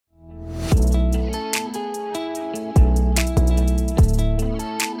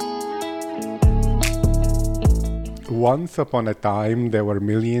Once upon a time, there were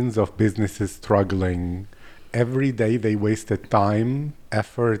millions of businesses struggling. Every day they wasted time,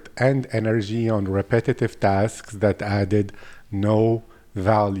 effort, and energy on repetitive tasks that added no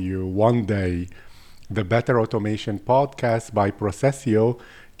value. One day, the Better Automation podcast by Processio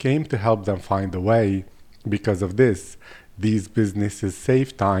came to help them find a way. Because of this, these businesses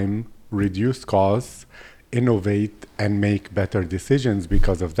save time, reduce costs, innovate, and make better decisions.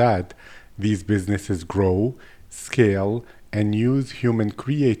 Because of that, these businesses grow, scale, and use human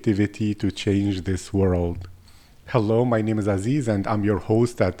creativity to change this world. Hello, my name is Aziz, and I'm your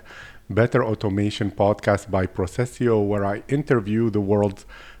host at Better Automation Podcast by Processio, where I interview the world's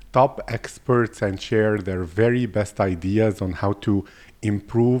top experts and share their very best ideas on how to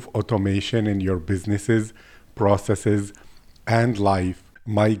improve automation in your businesses, processes, and life.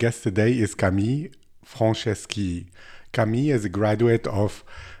 My guest today is Camille Franceschi. Camille is a graduate of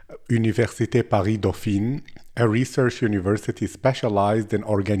Université Paris-Dauphine, a research university specialized in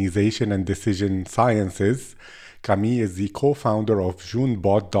organization and decision sciences. Camille is the co-founder of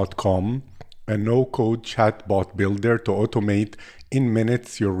Joonbot.com, a no-code chatbot builder to automate in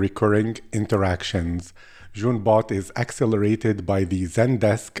minutes your recurring interactions. Joonbot is accelerated by the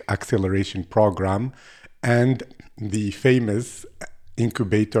Zendesk Acceleration Program and the famous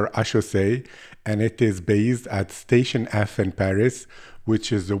incubator HEC, and it is based at Station F in Paris,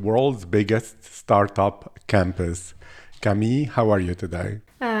 which is the world's biggest startup campus. Camille, how are you today?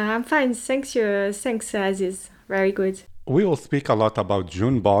 I'm fine, thanks you. Thanks, Aziz. Very good. We will speak a lot about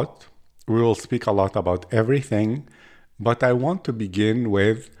Joonbot. We will speak a lot about everything, but I want to begin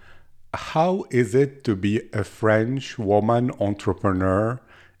with how is it to be a French woman entrepreneur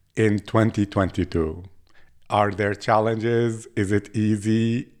in 2022? Are there challenges? Is it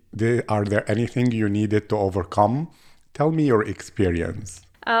easy? Are there anything you needed to overcome? Tell me your experience.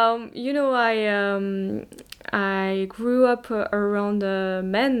 I grew up around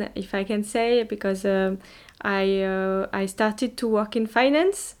men, if I can say, because I started to work in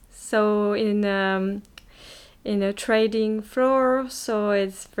finance, so in a trading floor, so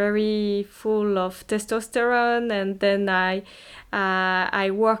it's very full of testosterone, and then I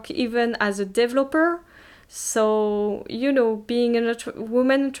work even as a developer. So, being a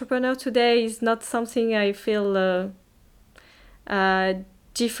woman entrepreneur today is not something I feel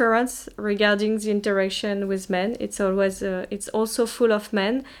difference regarding the interaction with men. It's always it's also full of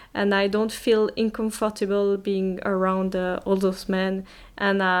men, and I don't feel uncomfortable being around all those men,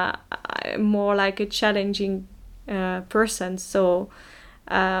 and I'm more like a challenging person. So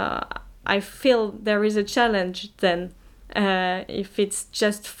I feel there is a challenge then. If it's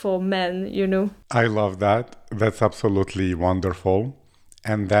just for men. I love that. That's absolutely wonderful.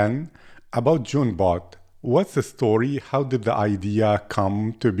 And then about Joonbot, what's the story? How did the idea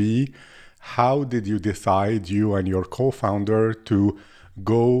come to be? How did you decide, you and your co-founder, to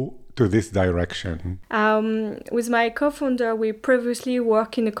go to this direction? With my co-founder, we previously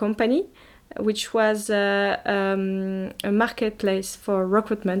worked in a company which was a marketplace for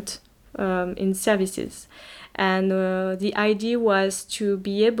recruitment in services. And the idea was to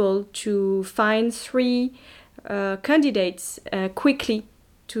be able to find 3 candidates quickly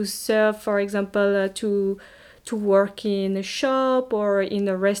to serve, for example, to work in a shop or in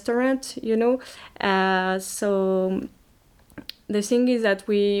a restaurant, So the thing is that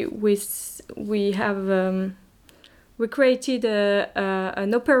we created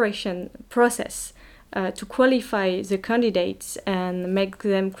an operation process to qualify the candidates and make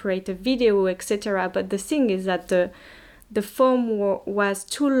them create a video, etc. But the thing is that the form was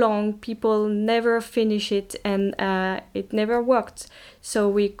too long, people never finish it, and it never worked. So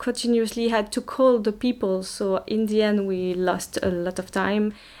we continuously had to call the people. So in the end, we lost a lot of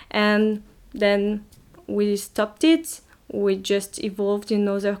time, and then we stopped it. We just evolved in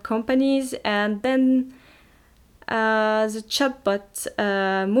other companies, and then the chatbot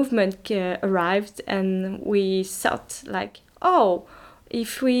movement arrived, and we thought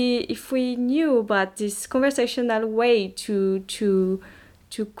if we knew about this conversational way to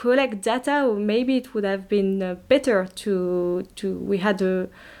collect data, maybe it would have been better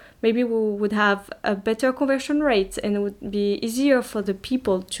maybe we would have a better conversion rate, and it would be easier for the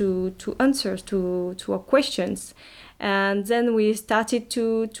people to answer to our questions. And then we started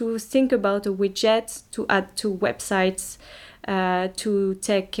to think about a widget to add to websites, to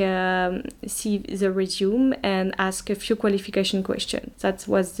see the resume and ask a few qualification questions. That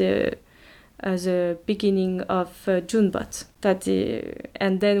was the beginning of Joonbot.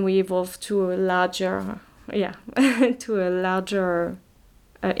 And then we evolved to a larger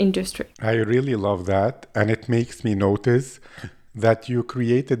industry. I really love that, and it makes me notice that you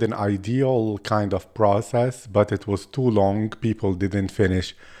created an ideal kind of process, but it was too long. People didn't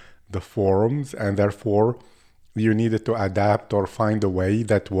finish the forms, and therefore you needed to adapt or find a way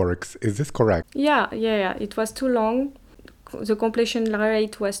that works. Is this correct? Yeah. It was too long. The completion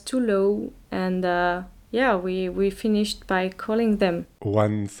rate was too low, and we finished by calling them.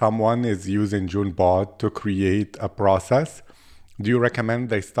 When someone is using Joonbot to create a process, do you recommend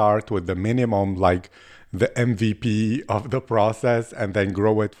they start with the minimum, like the MVP of the process, and then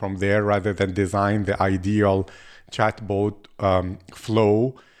grow it from there rather than design the ideal chatbot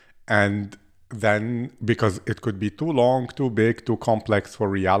flow? And then, because it could be too long, too big, too complex for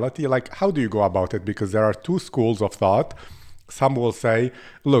reality, like how do you go about it? Because there are two schools of thought. Some will say,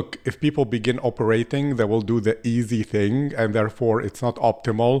 look, if people begin operating, they will do the easy thing, and therefore it's not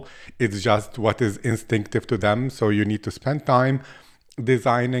optimal. It's just what is instinctive to them. So you need to spend time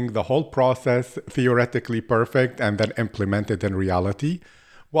designing the whole process theoretically perfect and then implement it in reality.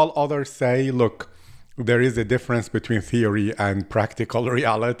 While others say, look, there is a difference between theory and practical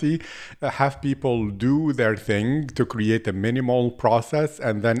reality. Have people do their thing to create a minimal process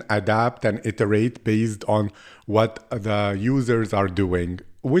and then adapt and iterate based on what the users are doing.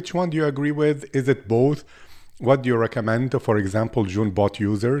 Which one do you agree with? Is it both? What do you recommend, for example, Joonbot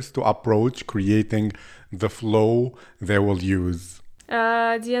users to approach creating the flow they will use?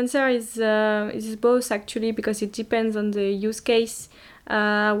 The answer is both, actually, because it depends on the use case.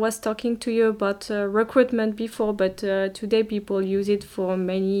 I was talking to you about recruitment before, but today people use it for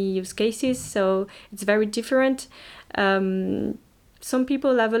many use cases, so it's very different. Some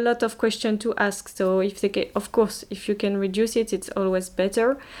people have a lot of questions to ask, so if of course, if you can reduce it, it's always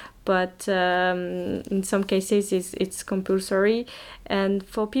better. But in some cases, it's compulsory. And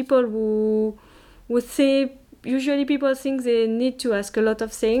for people who would say, usually people think they need to ask a lot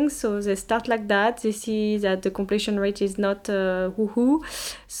of things, so they start like that. They see that the completion rate is not woohoo,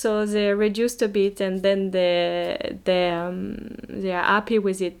 so they reduced a bit, and then they are happy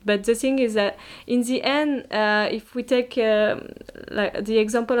with it. But the thing is that in the end, if we take like the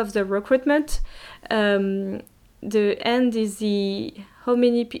example of the recruitment, the end is the how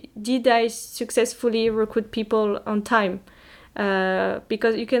many did I successfully recruit people on time.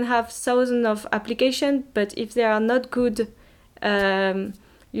 Because you can have thousands of applications, but if they are not good,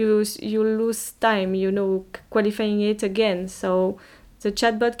 you lose time, qualifying it again. So the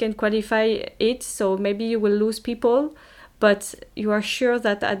chatbot can qualify it, so maybe you will lose people, but you are sure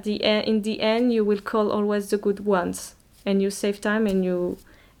that in the end, you will call always the good ones, and you save time, and you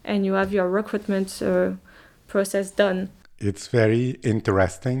have your recruitment process done. It's very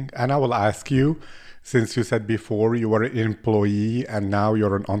interesting, and I will ask you, since you said before you were an employee and now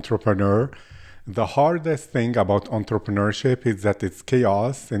you're an entrepreneur, the hardest thing about entrepreneurship is that it's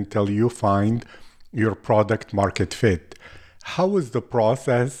chaos until you find your product market fit. How is the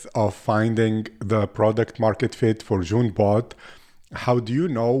process of finding the product market fit for Joonbot? How do you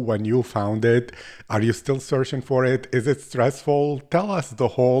know when you found it? Are you still searching for it? Is it stressful? Tell us the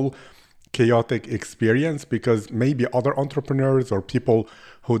whole chaotic experience, because maybe other entrepreneurs or people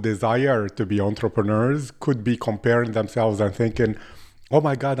who desire to be entrepreneurs could be comparing themselves and thinking, oh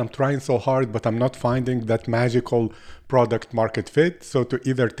my God, I'm trying so hard, but I'm not finding that magical product market fit. So to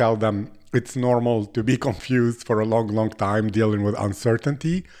either tell them it's normal to be confused for a long time dealing with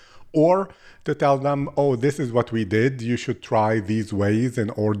uncertainty, or to tell them, oh, this is what we did. You should try these ways in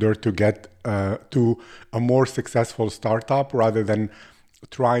order to get to a more successful startup rather than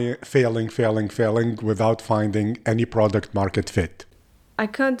failing without finding any product market fit. I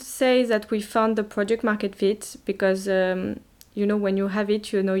can't say that we found the product market fit because, when you have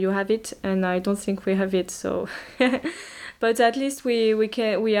it, you have it, and I don't think we have it. So, but at least we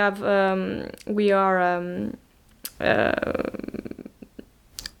can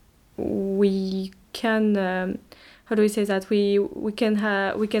how do we say that we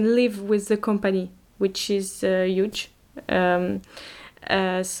can live with the company, which is huge.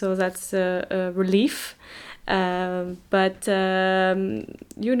 So that's a relief. But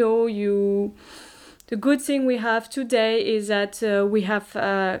the good thing we have today is that we have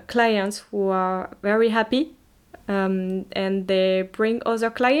clients who are very happy, and they bring other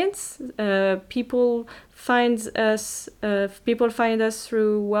clients. People find us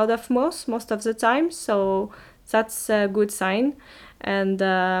through word of mouth most of the time, so that's a good sign. And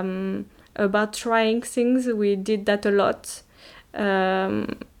about trying things, we did that a lot.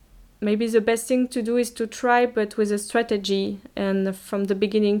 Maybe the best thing to do is to try, but with a strategy and from the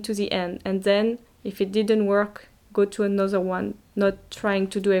beginning to the end. And then if it didn't work, go to another one, not trying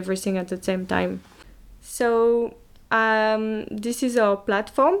to do everything at the same time. So this is our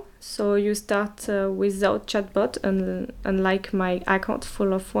platform. So you start without chatbot, unlike my account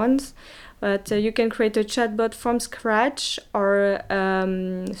full of ones. But you can create a chatbot from scratch or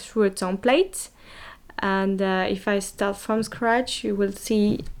through a template. And if I start from scratch, you will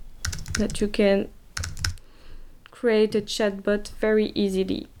see that you can create a chatbot very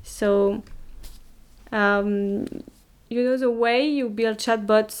easily. So the way you build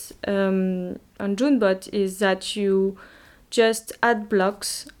chatbots on Joonbot is that you just add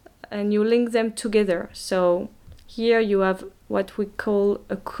blocks and you link them together. So here you have what we call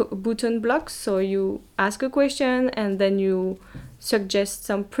a button blocks. So you ask a question and then you suggest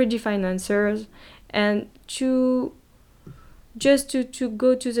some predefined answers. And to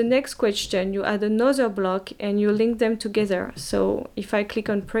go to the next question, you add another block and you link them together. So if I click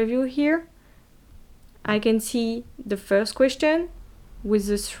on preview here, I can see the first question with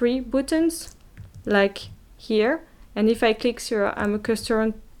the 3 buttons, like here. And if I click here, I'm a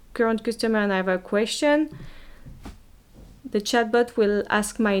current customer and I have a question, the chatbot will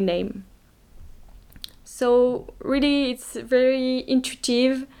ask my name. So really, it's very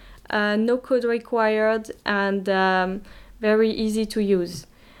intuitive, no code required, and very easy to use.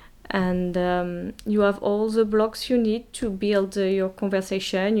 And you have all the blocks you need to build your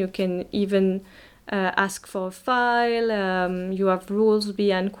conversation. You can even ask for a file. You have rules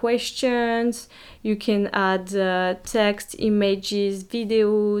behind questions. You can add text, images,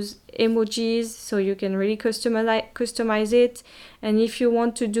 videos, emojis, so you can really customize it. And if you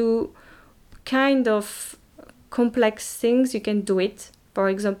want to do kind of complex things, you can do it. For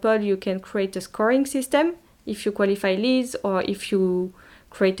example, you can create a scoring system if you qualify leads or if you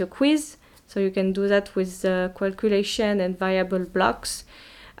create a quiz. So you can do that with calculation and variable blocks.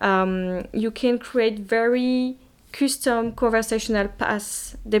 You can create very custom conversational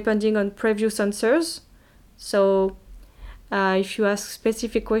paths depending on previous answers. So if you ask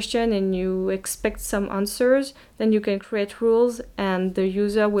specific question and you expect some answers, then you can create rules and the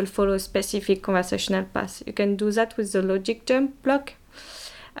user will follow a specific conversational path. You can do that with the logic jump block.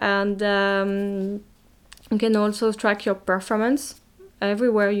 And you can also track your performance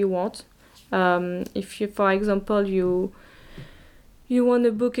everywhere you want. If you, for example, you want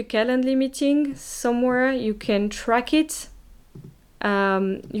to book a Calendly meeting somewhere, you can track it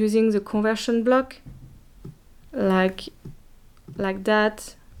using the conversion block, like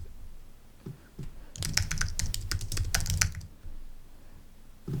that.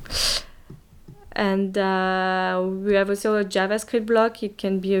 And we have also a JavaScript block. It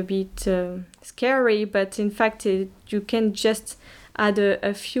can be a bit scary, but in fact, you can just add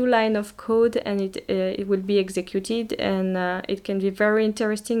a few lines of code and it will be executed. And it can be very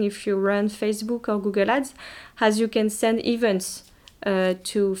interesting if you run Facebook or Google Ads, as you can send events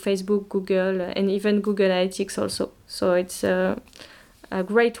to Facebook, Google, and even Google Analytics also. So it's a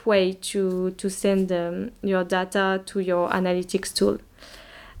great way to send your data to your analytics tool.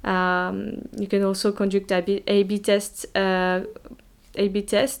 You can also conduct A/B tests.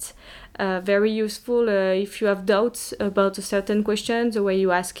 Very useful if you have doubts about a certain question, the way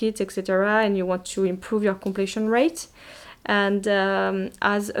you ask it, etc., and you want to improve your completion rate. And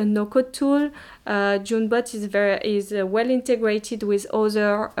as a no-code tool, Joonbot is well integrated with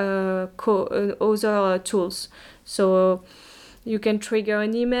other tools. So you can trigger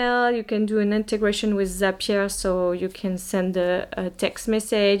an email, you can do an integration with Zapier, so you can send a text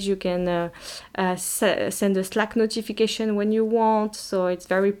message, you can send a Slack notification when you want, so it's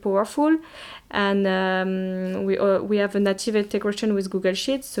very powerful. And we have a native integration with Google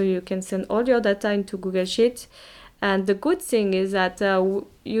Sheets, so you can send all your data into Google Sheets. And the good thing is that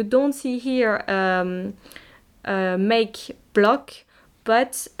you don't see here make block,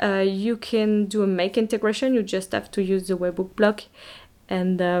 but you can do a make integration. You just have to use the webhook block.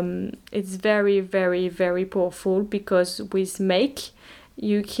 And it's very, very, very powerful because with make,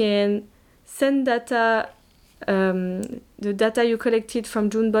 you can send data, the data you collected from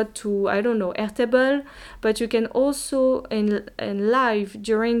Joonbot to, I don't know, Airtable, but you can also, in live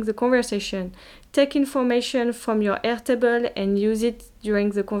during the conversation, take information from your Airtable and use it during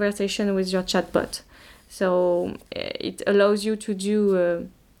the conversation with your chatbot. So it allows you to do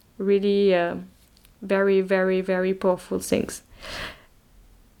really very, very, very powerful things.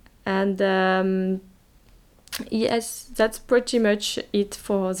 And yes, that's pretty much it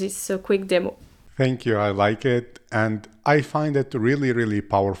for this quick demo. Thank you. I like it. And I find it really, really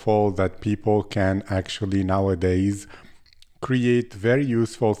powerful that people can actually nowadays create very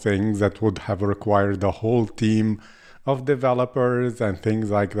useful things that would have required a whole team of developers and things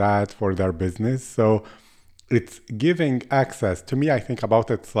like that for their business. So it's giving access. To me, I think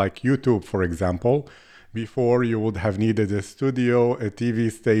about it like YouTube, for example. Before, you would have needed a studio, a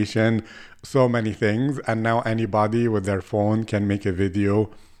TV station, so many things. And now anybody with their phone can make a video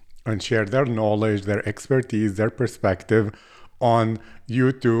and share their knowledge, their expertise, their perspective on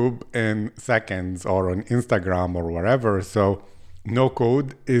YouTube in seconds or on Instagram or wherever. So no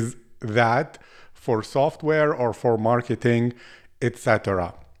code is that for software or for marketing,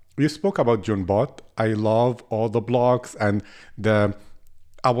 etc. You spoke about Joonbot. I love all the blogs and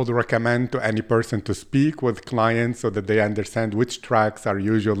I would recommend to any person to speak with clients so that they understand which tracks are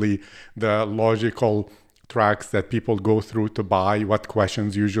usually the logical tracks that people go through to buy, what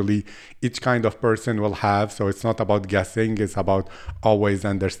questions usually each kind of person will have. So it's not about guessing, it's about always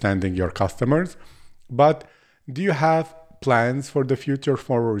understanding your customers. But do you have plans for the future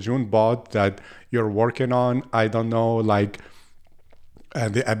for Joonbot that you're working on? I don't know, like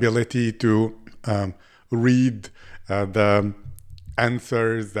the ability to read the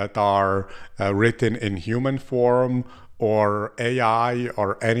answers that are written in human form or AI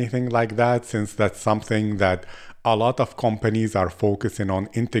or anything like that, since that's something that a lot of companies are focusing on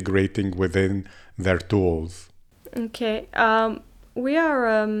integrating within their tools. Okay. We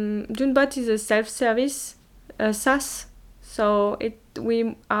are Joonbot is a self-service SaaS, so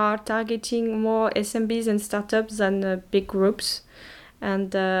we are targeting more SMBs and startups than big groups.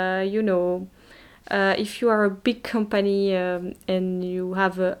 And if you are a big company and you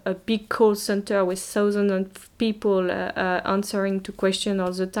have a big call center with thousands of people answering to questions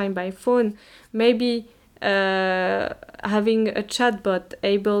all the time by phone, maybe having a chatbot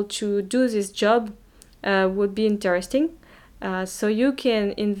able to do this job would be interesting. So you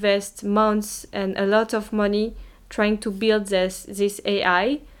can invest months and a lot of money trying to build this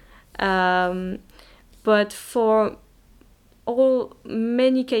AI. But for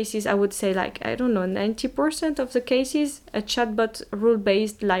many cases, I would say 90% of the cases, a chatbot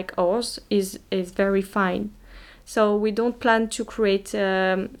rule-based like ours is very fine. So we don't plan to create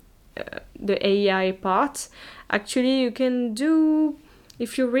the AI part. Actually, you can do,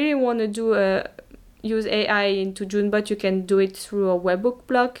 if you really want to use AI into Joonbot, you can do it through a webhook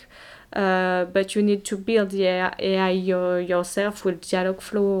block. But you need to build the AI yourself with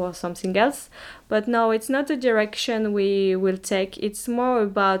Dialogflow or something else. But no, it's not the direction we will take. It's more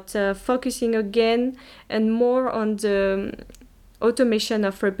about focusing again and more on the automation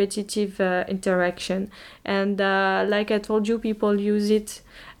of repetitive interaction. And like I told you, people use it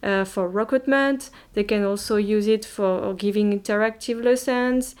for recruitment. They can also use it for giving interactive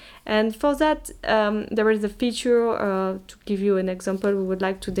lessons. And for that, there is a feature, to give you an example, we would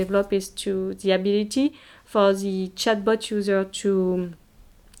like to develop is to the ability for the chatbot user to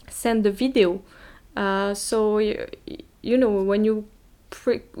send the video. So when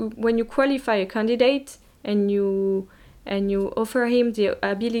you qualify a candidate and you offer him the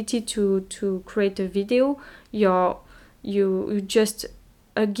ability to create a video, you just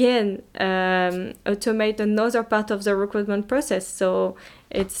again automate another part of the recruitment process. So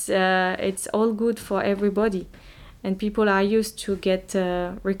it's all good for everybody, and people are used to get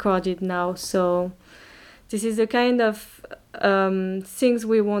recorded now. So this is the kind of things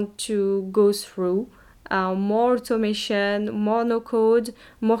we want to go through. More automation, more no code,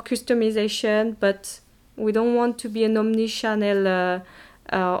 more customization, but we don't want to be an omni-channel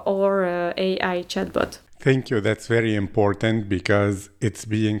or AI chatbot. Thank you. That's very important because it's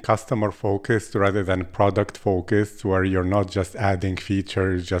being customer focused rather than product focused, where you're not just adding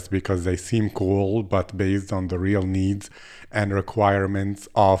features just because they seem cool, but based on the real needs and requirements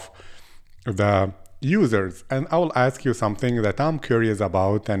of the users. And I will ask you something that I'm curious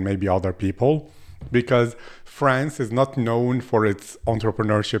about, and maybe other people, because France is not known for its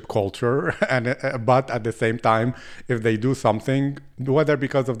entrepreneurship culture, but at the same time, if they do something, whether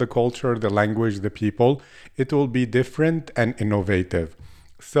because of the culture, the language, the people, it will be different and innovative.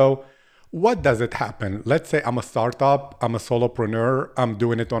 So what does it happen? Let's say I'm a startup, I'm a solopreneur, I'm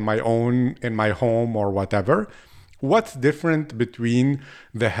doing it on my own in my home or whatever. What's different between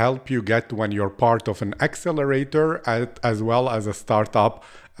the help you get when you're part of an accelerator as well as a startup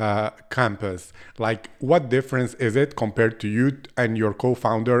campus? Like, what difference is it compared to you and your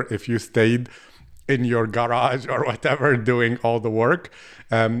co-founder if you stayed in your garage or whatever doing all the work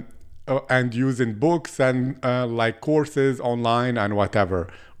and using books and like courses online and whatever?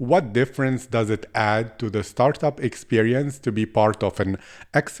 What difference does it add to the startup experience to be part of an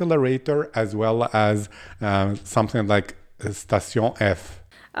accelerator as well as something like Station F?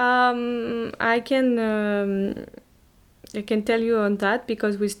 I can tell you on that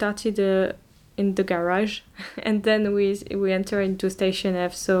because we started in the garage and then we enter into Station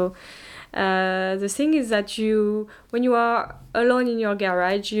F. So the thing is that when you are alone in your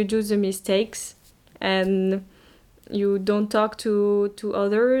garage, you do the mistakes and you don't talk to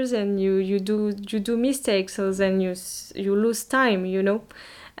others, and you do mistakes, so then you lose time,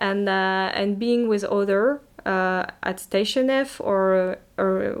 and being with other at Station F or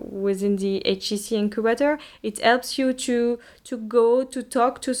within the HEC incubator, it helps you to go to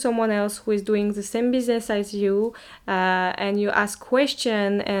talk to someone else who is doing the same business as you, and you ask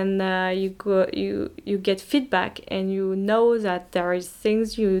question, and you get feedback, and you know that there is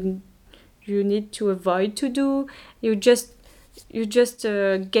things you need to avoid to do. You just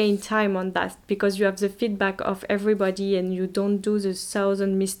gain time on that because you have the feedback of everybody, and you don't do the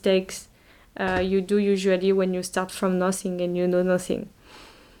 1,000 mistakes you do usually when you start from nothing and you know nothing.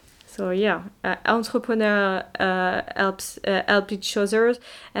 So yeah, entrepreneur help each other,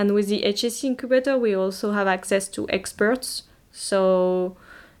 and with the HSC incubator we also have access to experts, so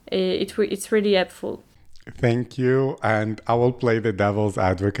it's really helpful. Thank you. And I will play the devil's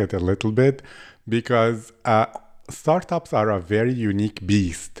advocate a little bit because startups are a very unique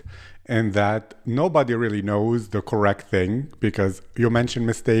beast in that nobody really knows the correct thing, because you mentioned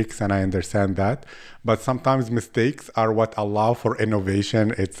mistakes and I understand that, but sometimes mistakes are what allow for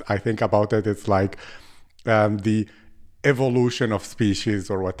innovation. I think about it, it's like the evolution of species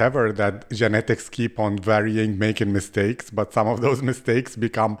or whatever, that genetics keep on varying, making mistakes, but some of those mistakes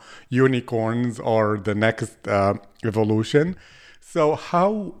become unicorns or the next evolution. So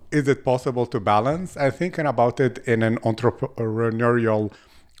how is it possible to balance? I'm thinking about it in an entrepreneurial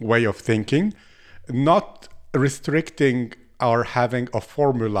way of thinking, not restricting or having a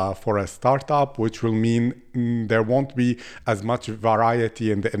formula for a startup, which will mean there won't be as much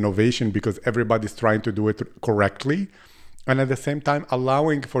variety in the innovation because everybody's trying to do it correctly. And at the same time,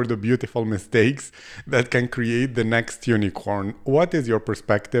 allowing for the beautiful mistakes that can create the next unicorn. What is your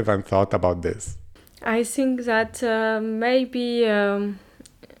perspective and thought about this? I think that maybe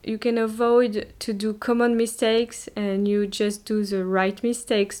you can avoid to do common mistakes, and you just do the right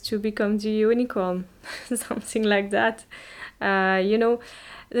mistakes to become the unicorn, something like that.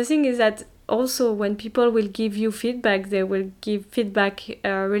 The thing is that also when people will give you feedback, they will give feedback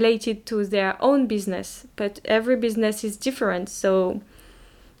related to their own business, but every business is different. So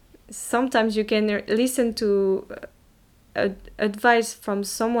sometimes you can listen to advice from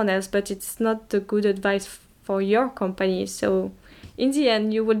someone else, but it's not the good advice for your company. So in the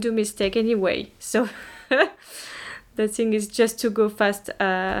end, you will do mistake anyway. So the thing is just to go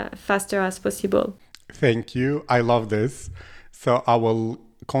faster as possible. Thank you. I love this. So I will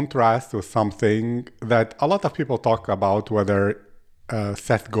contrast with something that a lot of people talk about, whether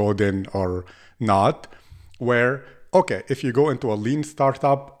Seth Godin or not, where, okay, if you go into a lean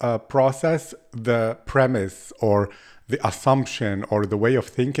startup process, the premise or the assumption or the way of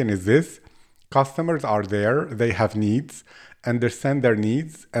thinking is this: customers are there, they have needs, understand their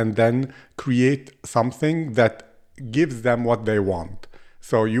needs, and then create something that gives them what they want.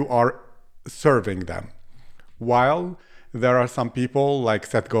 So you are serving them. While there are some people like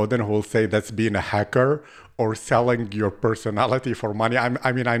Seth Godin who will say that's being a hacker or selling your personality for money.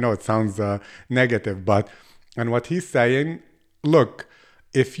 I mean, I know it sounds negative, and what he's saying, look,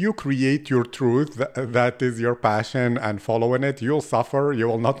 if you create your truth, that is your passion, and following it, you'll suffer. You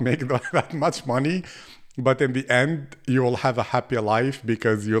will not make that much money. But in the end, you will have a happy life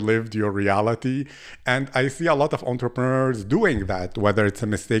because you lived your reality. And I see a lot of entrepreneurs doing that, whether it's a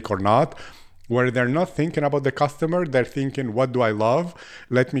mistake or not, where they're not thinking about the customer. They're thinking, what do I love?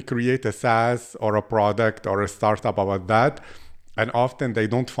 Let me create a SaaS or a product or a startup about that. And often they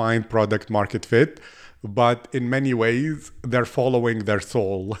don't find product market fit. But in many ways, they're following their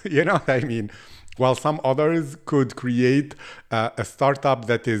soul. You know what I mean? While some others could create a startup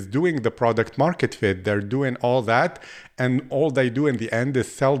that is doing the product market fit, they're doing all that. And all they do in the end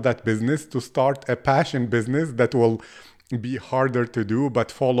is sell that business to start a passion business that will be harder to do,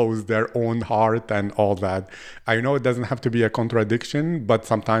 but follows their own heart and all that. I know it doesn't have to be a contradiction, but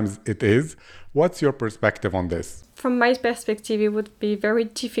sometimes it is. What's your perspective on this? From my perspective, it would be very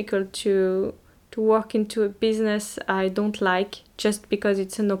difficult to work into a business I don't like just because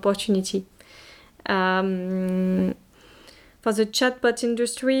it's an opportunity. For the chatbot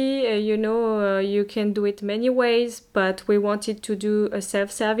industry, you can do it many ways, but we wanted to do a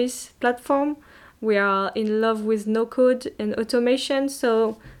self-service platform. We are in love with no-code and automation,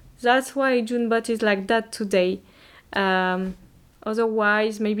 so that's why Joonbot is like that today.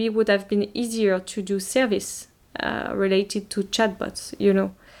 Otherwise, maybe it would have been easier to do service related to chatbots,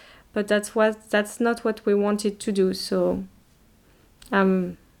 But that's not what we wanted to do, so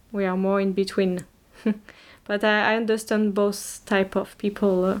we are more in between. But I understand both type of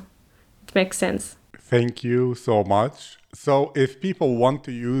people. It makes sense. Thank you so much. So if people want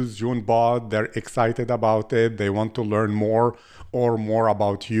to use Joonbot, they're excited about it, they want to learn more or more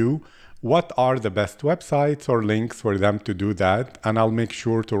about you, what are the best websites or links for them to do that? And I'll make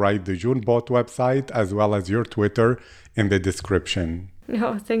sure to write the Joonbot website as well as your Twitter in the description.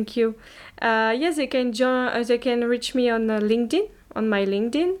 Oh, thank you. Yes, they can join. They can reach me on LinkedIn, on my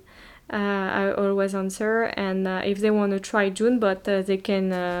LinkedIn. I always answer, and if they want to try Joonbot, they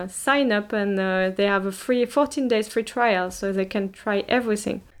can sign up, and they have a free 14 days free trial, so they can try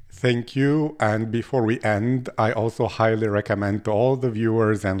everything. Thank you. And before we end, I also highly recommend to all the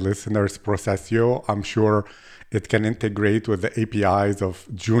viewers and listeners Processio. I'm sure it can integrate with the APIs of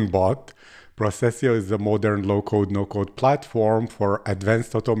Joonbot. Processio is the modern low-code, no-code platform for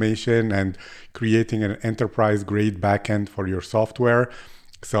advanced automation and creating an enterprise-grade backend for your software.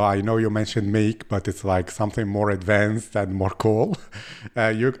 So I know you mentioned Make, but it's like something more advanced and more cool.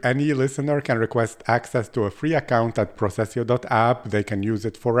 Any listener can request access to a free account at processio.app. They can use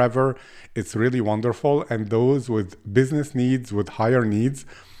it forever. It's really wonderful. And those with business needs, with higher needs,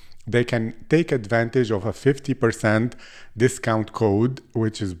 they can take advantage of a 50% discount code,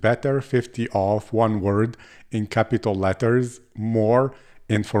 which is better 50 off, one word in capital letters, more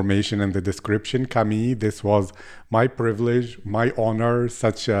information in the description. Camille, this was my privilege, my honor,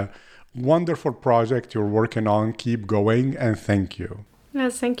 such a wonderful project you're working on. Keep going, and thank you.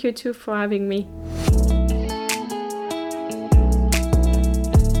 Yes, thank you too for having me.